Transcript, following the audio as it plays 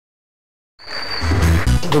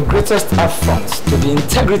The greatest affront to the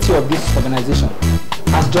integrity of this organization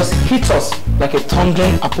has just hit us like a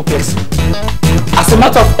thundering apoplexy. As a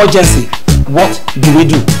matter of urgency, what do we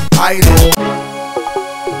do? I know.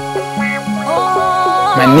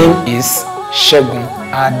 My name is Segun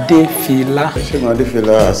Adefila. Segun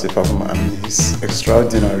Adefila as a performer, he's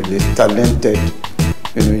extraordinarily talented,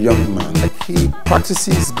 young man. He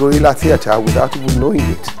practices guerrilla theater without even knowing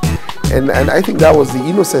it. And I think that was the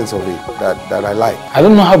innocence of it that I like. I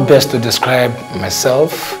don't know how best to describe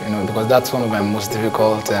myself, because that's one of my most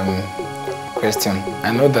difficult questions.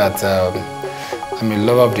 I know that I'm a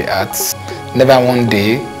lover of the arts. Never one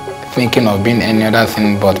day thinking of being any other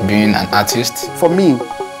thing but being an artist. For me,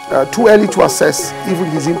 too early to assess even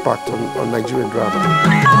his impact on Nigerian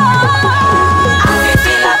drama.